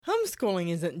Homeschooling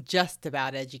isn't just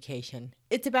about education.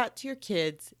 It's about your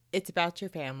kids, it's about your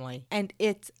family, and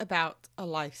it's about a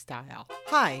lifestyle.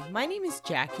 Hi, my name is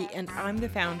Jackie, and I'm the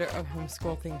founder of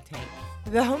Homeschool Think Tank.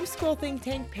 The Homeschool Think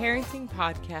Tank Parenting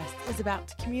Podcast is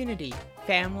about community,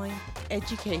 family,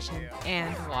 education,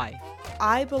 and life.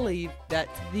 I believe that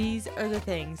these are the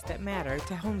things that matter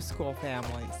to homeschool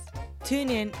families. Tune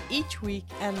in each week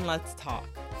and let's talk.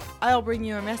 I'll bring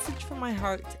you a message from my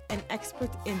heart, an expert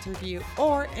interview,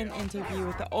 or an interview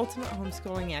with the ultimate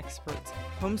homeschooling experts,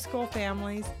 homeschool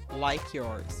families like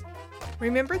yours.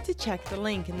 Remember to check the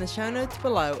link in the show notes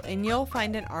below and you'll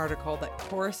find an article that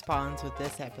corresponds with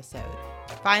this episode.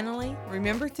 Finally,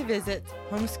 remember to visit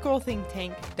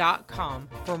homeschoolthinktank.com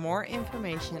for more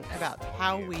information about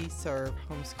how we serve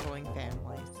homeschooling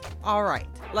families. All right,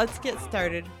 let's get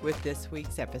started with this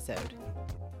week's episode.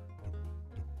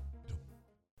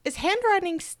 Is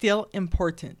handwriting still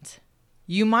important?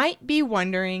 You might be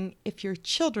wondering if your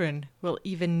children will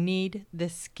even need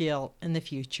this skill in the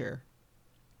future.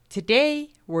 Today,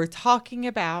 we're talking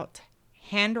about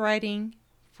handwriting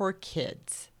for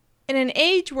kids. In an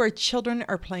age where children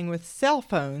are playing with cell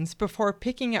phones before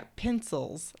picking up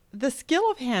pencils, the skill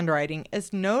of handwriting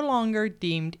is no longer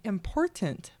deemed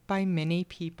important by many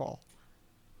people.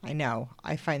 I know,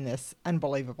 I find this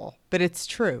unbelievable, but it's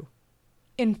true.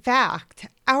 In fact,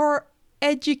 our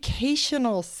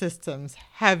educational systems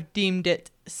have deemed it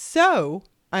so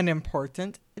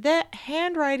unimportant that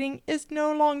handwriting is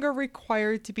no longer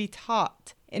required to be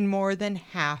taught in more than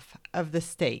half of the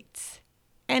states.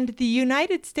 And the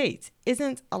United States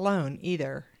isn't alone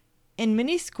either. In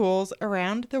many schools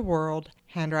around the world,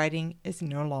 handwriting is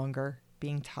no longer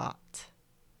being taught.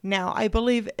 Now, I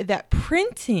believe that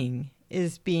printing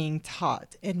is being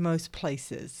taught in most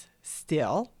places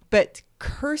still, but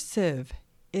cursive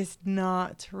is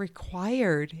not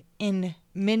required in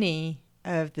many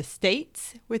of the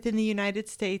states within the United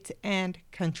States and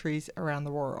countries around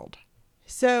the world.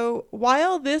 So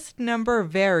while this number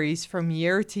varies from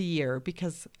year to year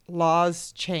because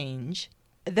laws change,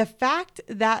 the fact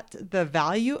that the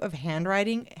value of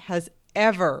handwriting has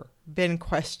ever been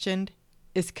questioned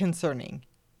is concerning.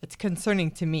 It's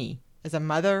concerning to me as a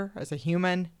mother, as a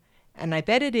human, and I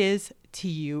bet it is to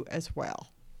you as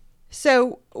well.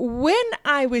 So when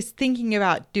I was thinking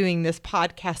about doing this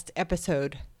podcast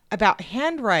episode about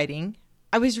handwriting,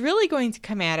 I was really going to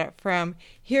come at it from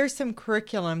here's some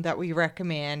curriculum that we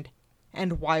recommend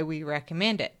and why we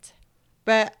recommend it.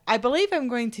 But I believe I'm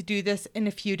going to do this in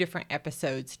a few different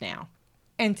episodes now.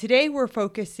 And today we're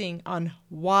focusing on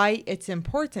why it's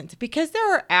important because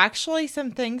there are actually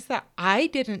some things that I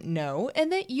didn't know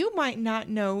and that you might not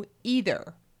know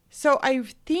either. So I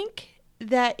think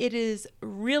that it is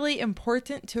really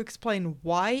important to explain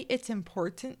why it's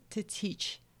important to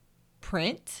teach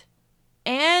print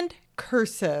and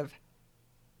cursive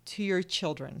to your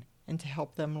children and to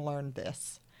help them learn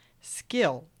this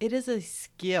skill. It is a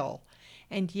skill.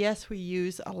 And yes, we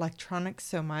use electronics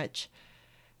so much,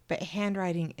 but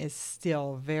handwriting is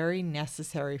still very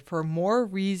necessary for more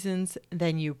reasons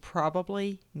than you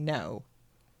probably know.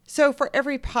 So for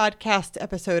every podcast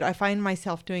episode, I find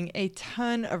myself doing a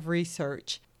ton of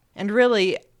research. And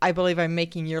really, I believe I'm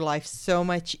making your life so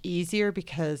much easier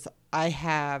because I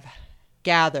have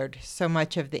gathered so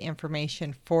much of the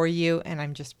information for you and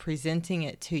I'm just presenting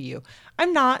it to you.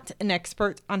 I'm not an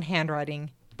expert on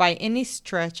handwriting by any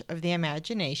stretch of the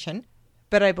imagination,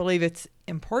 but I believe it's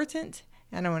important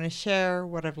and I want to share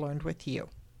what I've learned with you.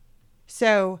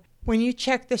 So when you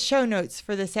check the show notes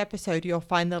for this episode, you'll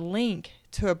find the link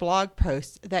to a blog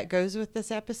post that goes with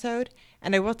this episode.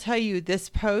 And I will tell you, this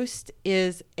post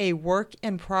is a work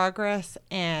in progress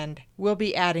and we'll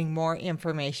be adding more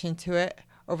information to it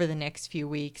over the next few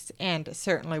weeks, and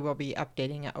certainly we'll be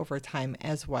updating it over time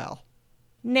as well.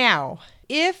 Now,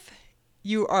 if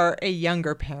you are a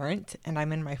younger parent, and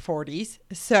I'm in my 40s,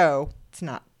 so it's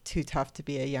not too tough to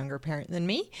be a younger parent than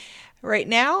me right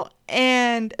now,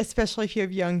 and especially if you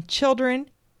have young children,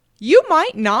 you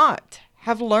might not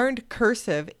have learned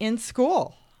cursive in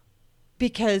school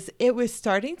because it was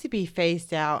starting to be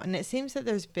phased out, and it seems that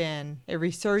there's been a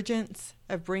resurgence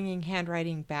of bringing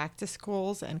handwriting back to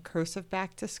schools and cursive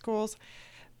back to schools.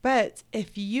 But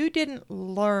if you didn't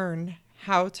learn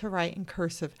how to write in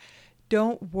cursive,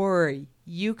 don't worry.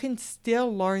 You can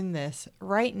still learn this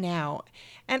right now.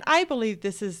 And I believe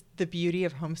this is the beauty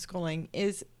of homeschooling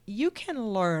is you can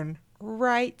learn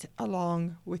right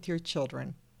along with your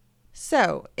children.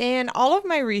 So, in all of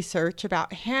my research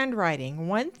about handwriting,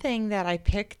 one thing that I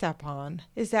picked up on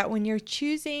is that when you're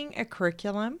choosing a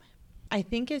curriculum, I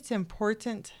think it's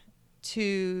important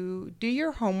to do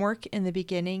your homework in the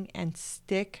beginning and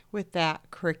stick with that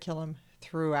curriculum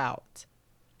throughout.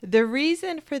 The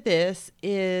reason for this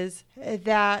is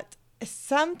that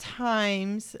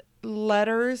sometimes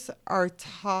letters are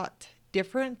taught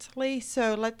differently.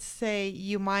 So let's say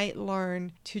you might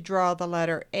learn to draw the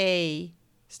letter A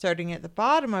starting at the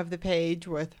bottom of the page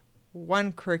with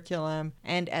one curriculum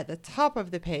and at the top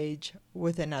of the page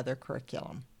with another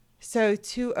curriculum. So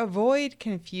to avoid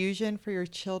confusion for your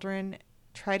children,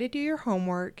 try to do your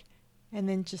homework and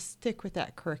then just stick with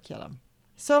that curriculum.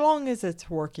 So long as it's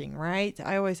working, right?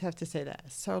 I always have to say that.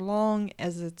 So long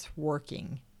as it's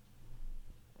working.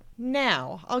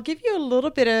 Now, I'll give you a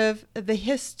little bit of the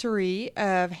history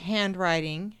of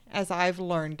handwriting as I've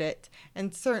learned it.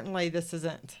 And certainly this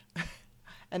isn't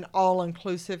an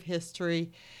all-inclusive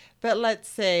history, but let's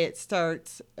say it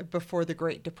starts before the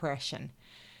Great Depression.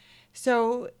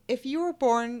 So if you were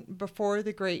born before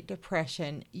the Great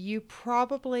Depression, you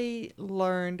probably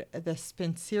learned the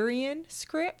Spencerian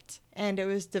script, and it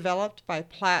was developed by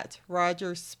Platt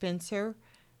Rogers Spencer,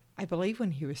 I believe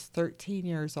when he was 13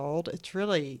 years old. It's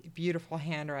really beautiful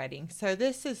handwriting. So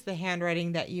this is the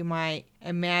handwriting that you might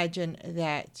imagine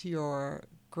that your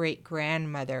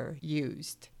great-grandmother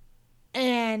used.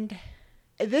 And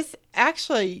this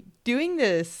actually, doing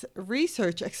this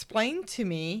research explained to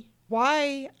me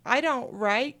why I don't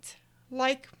write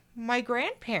like my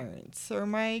grandparents or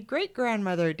my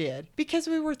great-grandmother did, because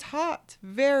we were taught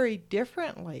very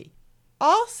differently.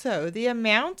 Also, the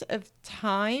amount of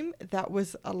time that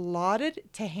was allotted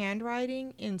to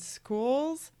handwriting in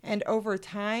schools and over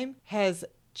time has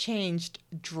changed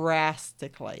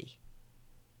drastically.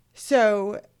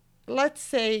 So let's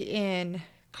say in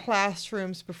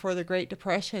classrooms before the Great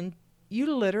Depression,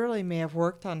 you literally may have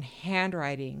worked on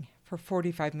handwriting for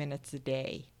 45 minutes a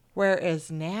day. Whereas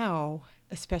now,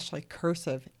 especially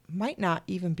cursive, might not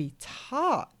even be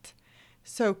taught.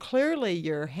 So clearly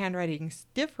your handwriting's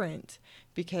different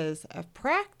because of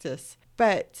practice,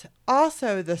 but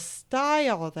also the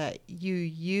style that you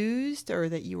used or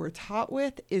that you were taught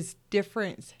with is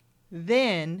different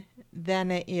then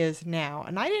than it is now.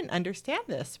 And I didn't understand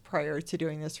this prior to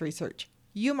doing this research.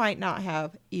 You might not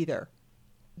have either.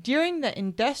 During the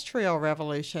Industrial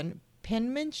Revolution,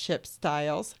 penmanship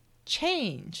styles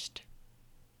changed.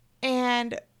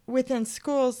 And within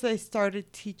schools, they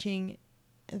started teaching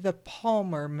the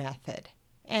Palmer method.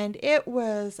 And it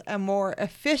was a more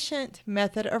efficient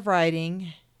method of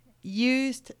writing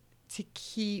used to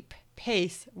keep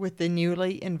pace with the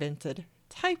newly invented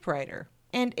typewriter.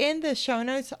 And in the show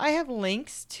notes, I have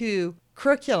links to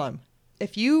curriculum.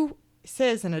 If you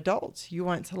say as an adult you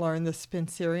want to learn the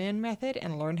Spencerian method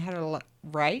and learn how to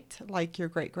write like your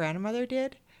great-grandmother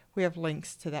did, we have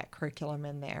links to that curriculum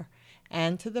in there,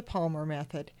 and to the Palmer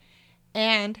method,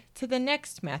 and to the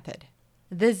next method,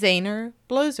 the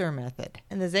Zaehner-Bloser method.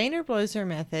 And the Zaehner-Bloser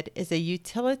method is a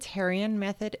utilitarian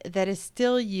method that is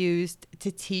still used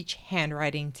to teach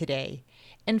handwriting today.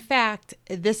 In fact,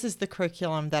 this is the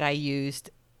curriculum that I used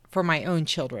for my own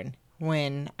children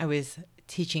when I was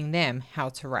teaching them how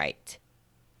to write.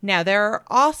 Now, there are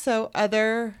also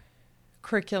other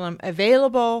curriculum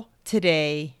available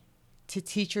today to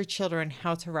teach your children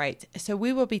how to write. So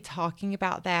we will be talking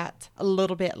about that a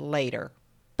little bit later.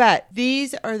 But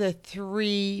these are the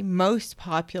three most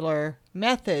popular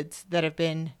methods that have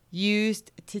been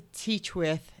used to teach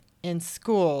with in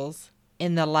schools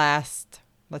in the last,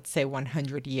 let's say,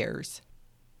 100 years.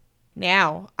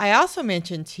 Now, I also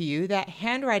mentioned to you that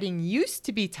handwriting used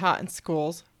to be taught in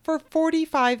schools for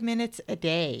 45 minutes a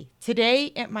day. Today,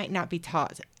 it might not be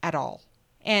taught at all.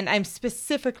 And I'm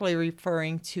specifically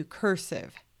referring to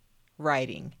cursive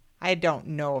writing. I don't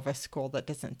know of a school that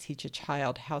doesn't teach a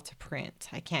child how to print.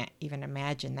 I can't even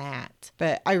imagine that.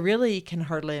 But I really can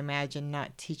hardly imagine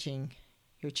not teaching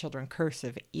your children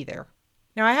cursive either.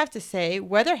 Now, I have to say,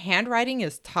 whether handwriting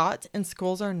is taught in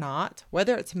schools or not,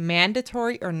 whether it's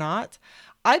mandatory or not,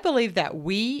 I believe that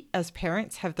we as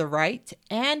parents have the right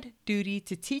and duty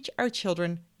to teach our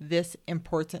children this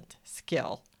important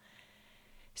skill.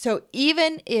 So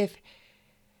even if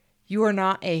you are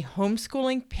not a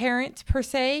homeschooling parent per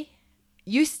se,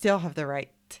 you still have the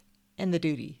right and the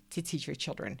duty to teach your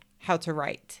children how to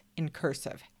write in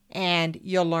cursive. And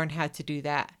you'll learn how to do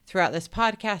that throughout this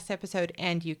podcast episode,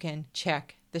 and you can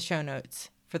check the show notes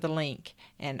for the link.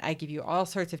 And I give you all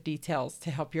sorts of details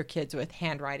to help your kids with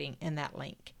handwriting in that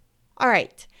link. All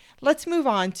right, let's move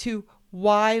on to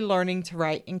why learning to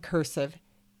write in cursive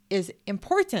is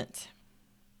important.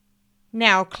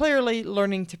 Now, clearly,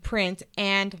 learning to print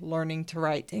and learning to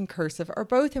write in cursive are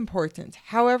both important.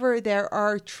 However, there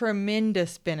are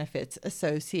tremendous benefits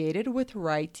associated with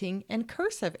writing in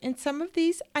cursive, and some of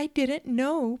these I didn't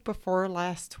know before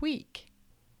last week.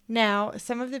 Now,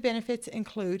 some of the benefits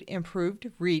include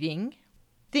improved reading,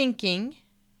 thinking,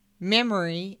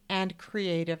 memory, and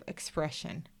creative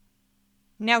expression.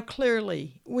 Now,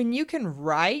 clearly, when you can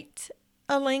write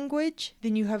a language,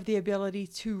 then you have the ability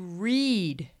to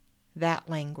read that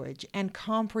language and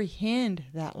comprehend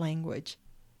that language.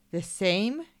 The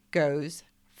same goes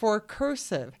for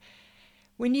cursive.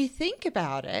 When you think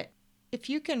about it, if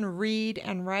you can read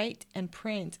and write and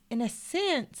print, in a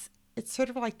sense, it's sort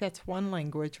of like that's one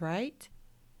language, right?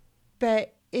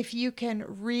 But if you can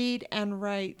read and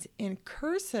write in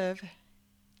cursive,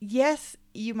 yes,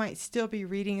 you might still be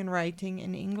reading and writing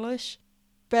in English,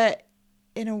 but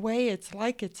in a way it's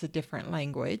like it's a different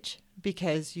language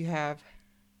because you have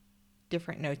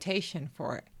different notation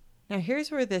for it. Now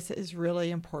here's where this is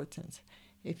really important.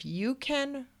 If you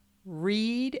can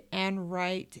read and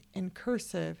write in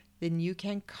cursive, then you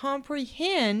can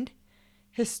comprehend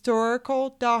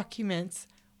historical documents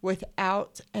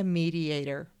without a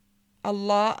mediator. A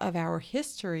lot of our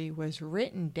history was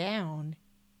written down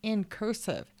in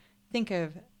cursive. Think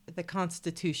of the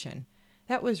Constitution.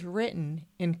 That was written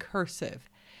in cursive.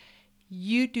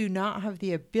 You do not have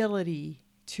the ability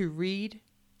to read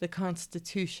the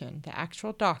Constitution, the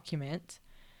actual document,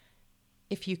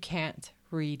 if you can't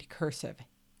read cursive.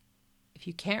 If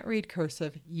you can't read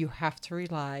cursive, you have to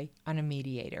rely on a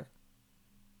mediator.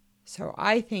 So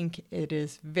I think it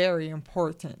is very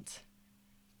important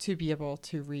to be able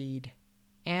to read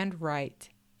and write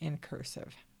in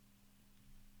cursive.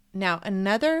 Now,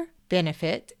 another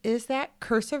benefit is that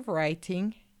cursive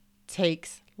writing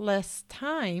takes less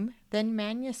time than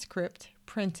manuscript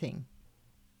printing.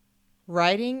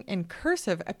 Writing in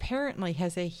cursive apparently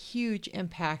has a huge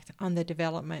impact on the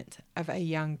development of a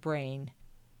young brain.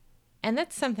 And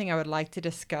that's something I would like to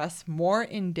discuss more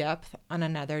in depth on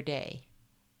another day.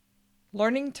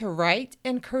 Learning to write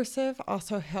in cursive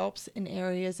also helps in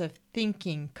areas of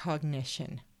thinking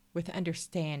cognition, with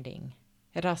understanding.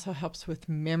 It also helps with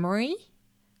memory,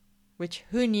 which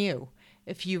who knew?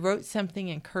 If you wrote something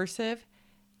in cursive,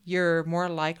 you're more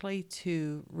likely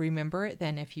to remember it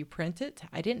than if you print it.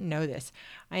 I didn't know this.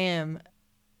 I am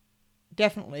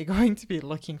definitely going to be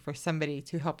looking for somebody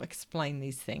to help explain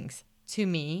these things to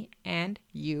me and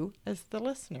you as the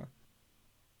listener.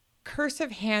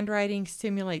 Cursive handwriting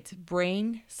stimulates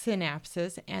brain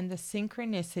synapses and the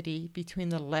synchronicity between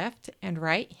the left and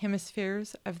right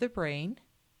hemispheres of the brain.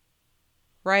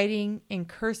 Writing in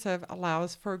cursive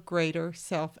allows for greater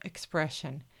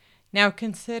self-expression. Now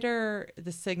consider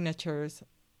the signatures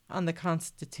on the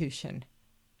Constitution.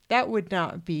 That would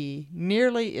not be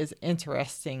nearly as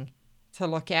interesting to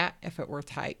look at if it were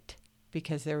typed,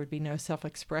 because there would be no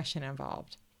self-expression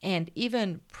involved. And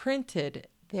even printed,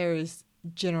 there's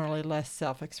generally less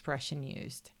self-expression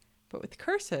used. But with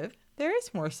cursive, there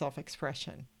is more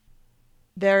self-expression.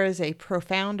 There is a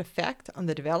profound effect on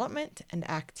the development and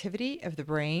activity of the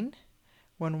brain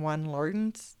when one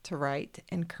learns to write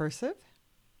in cursive.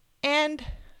 And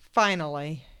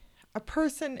finally, a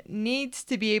person needs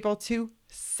to be able to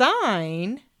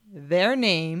sign their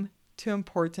name to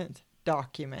important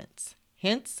documents,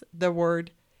 hence the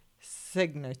word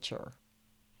signature.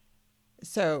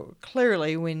 So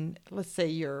clearly when, let's say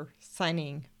you're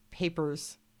signing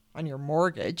papers on your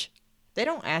mortgage, they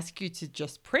don't ask you to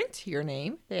just print your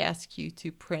name. They ask you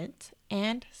to print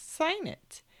and sign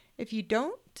it. If you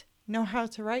don't know how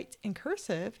to write in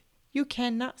cursive, you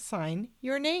cannot sign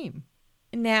your name.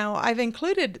 Now, I've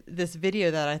included this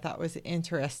video that I thought was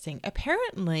interesting.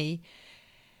 Apparently,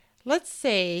 let's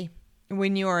say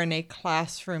when you are in a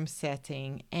classroom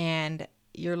setting and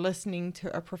you're listening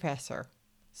to a professor.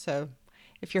 So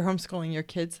if you're homeschooling your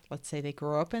kids, let's say they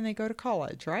grow up and they go to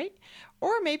college, right?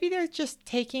 Or maybe they're just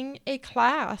taking a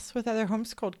class with other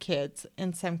homeschooled kids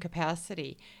in some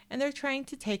capacity, and they're trying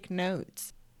to take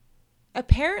notes.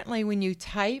 Apparently, when you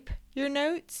type your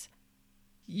notes,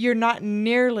 you're not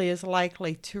nearly as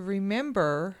likely to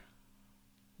remember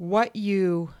what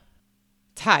you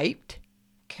typed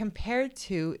compared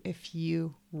to if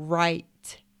you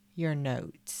write your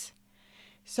notes.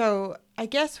 So I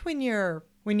guess when you're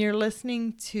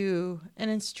listening to an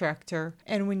instructor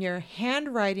and when you're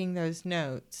handwriting those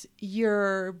notes,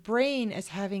 your brain is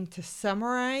having to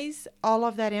summarize all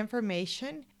of that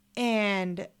information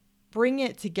and bring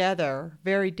it together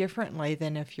very differently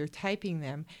than if you're typing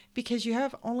them, because you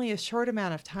have only a short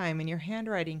amount of time and your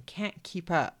handwriting can't keep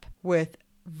up with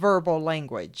verbal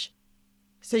language.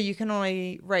 So you can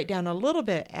only write down a little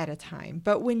bit at a time.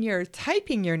 But when you're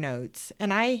typing your notes,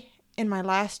 and in my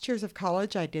last years of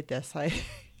college, I did this. I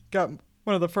got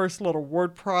one of the first little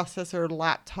word processor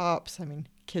laptops. I mean,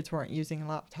 kids weren't using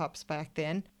laptops back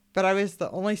then. But I was the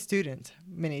only student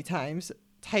many times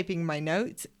typing my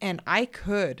notes, and I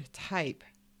could type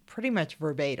pretty much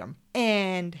verbatim.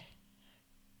 And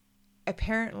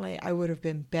apparently I would have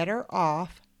been better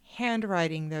off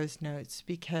handwriting those notes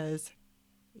because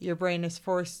your brain is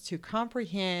forced to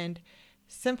comprehend,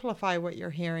 simplify what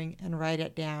you're hearing, and write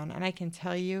it down. And I can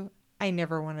tell you, I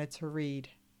never wanted to read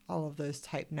all of those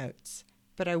type notes.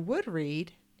 But I would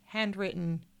read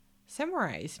handwritten,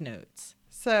 summarized notes.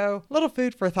 So, little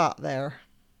food for thought there.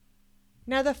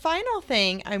 Now, the final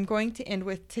thing I'm going to end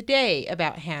with today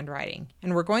about handwriting,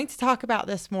 and we're going to talk about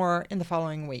this more in the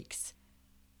following weeks.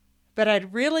 But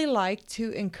I'd really like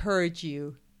to encourage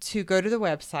you to go to the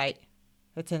website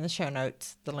that's in the show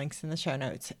notes, the link's in the show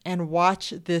notes, and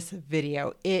watch this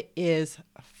video. It is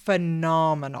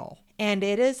phenomenal. And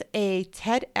it is a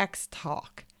TEDx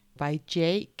talk by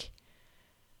Jake,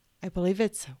 I believe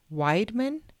it's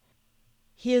Weidman.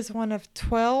 He is one of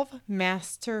 12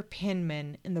 master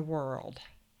penmen in the world.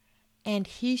 And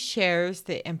he shares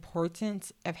the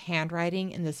importance of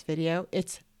handwriting in this video.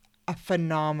 It's a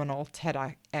phenomenal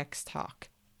TEDx talk.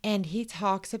 And he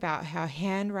talks about how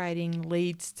handwriting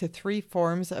leads to 3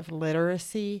 forms of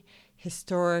literacy: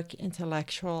 historic,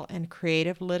 intellectual, and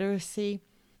creative literacy.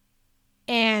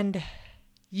 And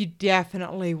you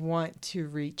definitely want to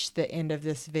reach the end of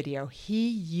this video. He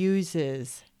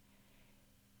uses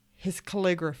his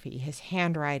calligraphy, his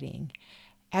handwriting,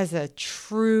 as a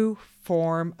true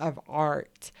form of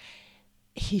art.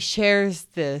 He shares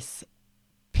this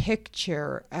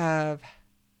picture of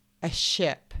a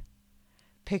ship.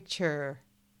 Picture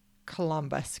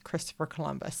Columbus, Christopher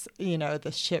Columbus,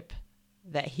 the ship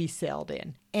that he sailed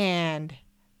in. And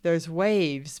there's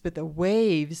waves, but the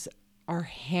waves are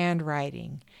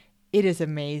handwriting. It is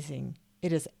amazing.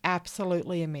 It is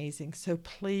absolutely amazing. So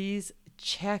please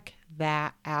check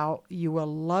that out. You will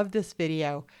love this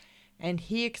video. And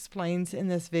he explains in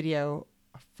this video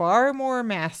far more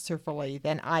masterfully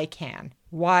than I can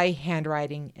why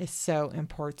handwriting is so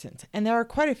important. And there are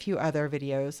quite a few other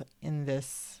videos in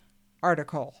this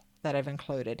article that I've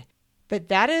included. But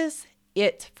that is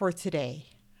it for today.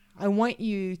 I want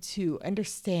you to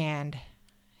understand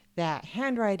that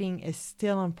handwriting is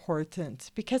still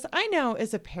important, because I know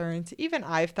as a parent, even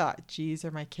I've thought, geez,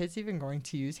 are my kids even going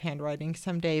to use handwriting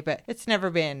someday? But it's never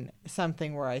been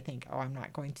something where I think, oh, I'm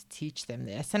not going to teach them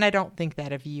this. And I don't think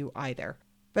that of you either.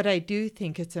 But I do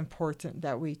think it's important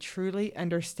that we truly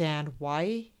understand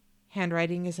why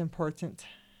handwriting is important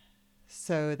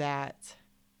so that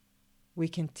we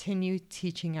continue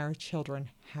teaching our children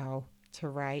how to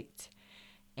write.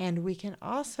 And we can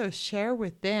also share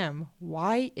with them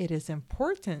why it is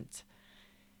important.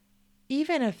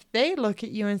 Even if they look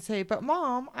at you and say, but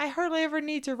Mom, I hardly ever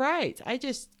need to write. I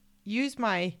just use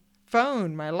my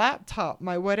phone, my laptop,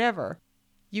 my whatever.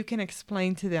 You can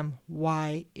explain to them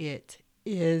why it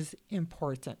is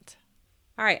important.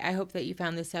 All right, I hope that you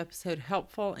found this episode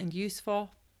helpful and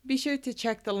useful. Be sure to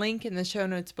check the link in the show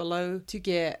notes below to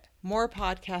get more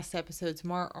podcast episodes,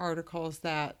 more articles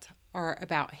that are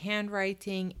about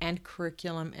handwriting and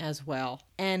curriculum as well.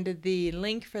 And the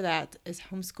link for that is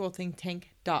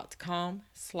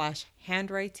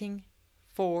homeschoolthinktank.com/handwriting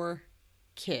for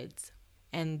kids.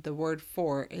 And the word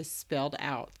 "for" is spelled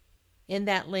out. In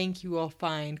that link, you will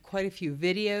find quite a few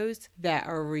videos that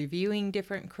are reviewing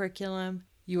different curriculum.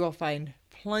 You will find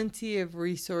plenty of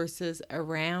resources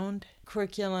around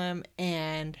curriculum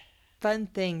and fun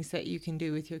things that you can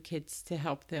do with your kids to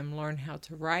help them learn how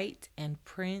to write and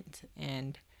print,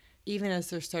 and even as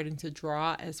they're starting to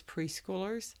draw as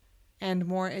preschoolers, and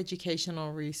more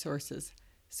educational resources.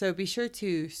 So be sure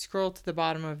to scroll to the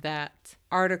bottom of that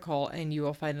article and you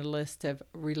will find a list of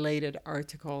related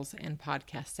articles and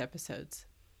podcast episodes.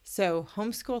 So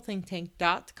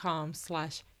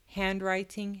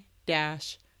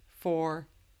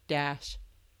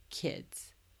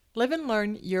homeschoolthinktank.com/handwriting-for-kids. Live and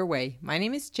learn your way. My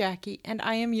name is Jackie and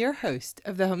I am your host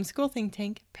of the Homeschool Think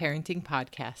Tank Parenting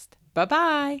Podcast.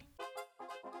 Bye-bye.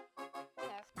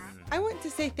 I want to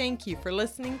say thank you for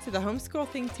listening to the Homeschool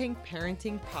Think Tank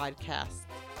Parenting Podcast.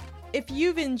 If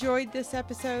you've enjoyed this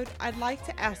episode, I'd like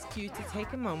to ask you to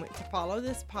take a moment to follow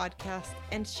this podcast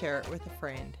and share it with a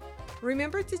friend.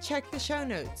 Remember to check the show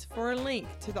notes for a link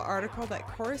to the article that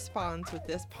corresponds with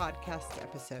this podcast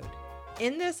episode.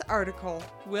 In this article,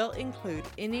 we'll include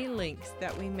any links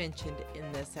that we mentioned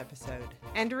in this episode.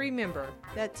 And remember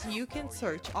that you can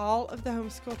search all of the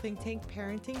Homeschool Think Tank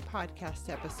Parenting Podcast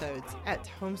episodes at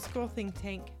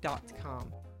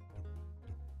homeschoolthinktank.com.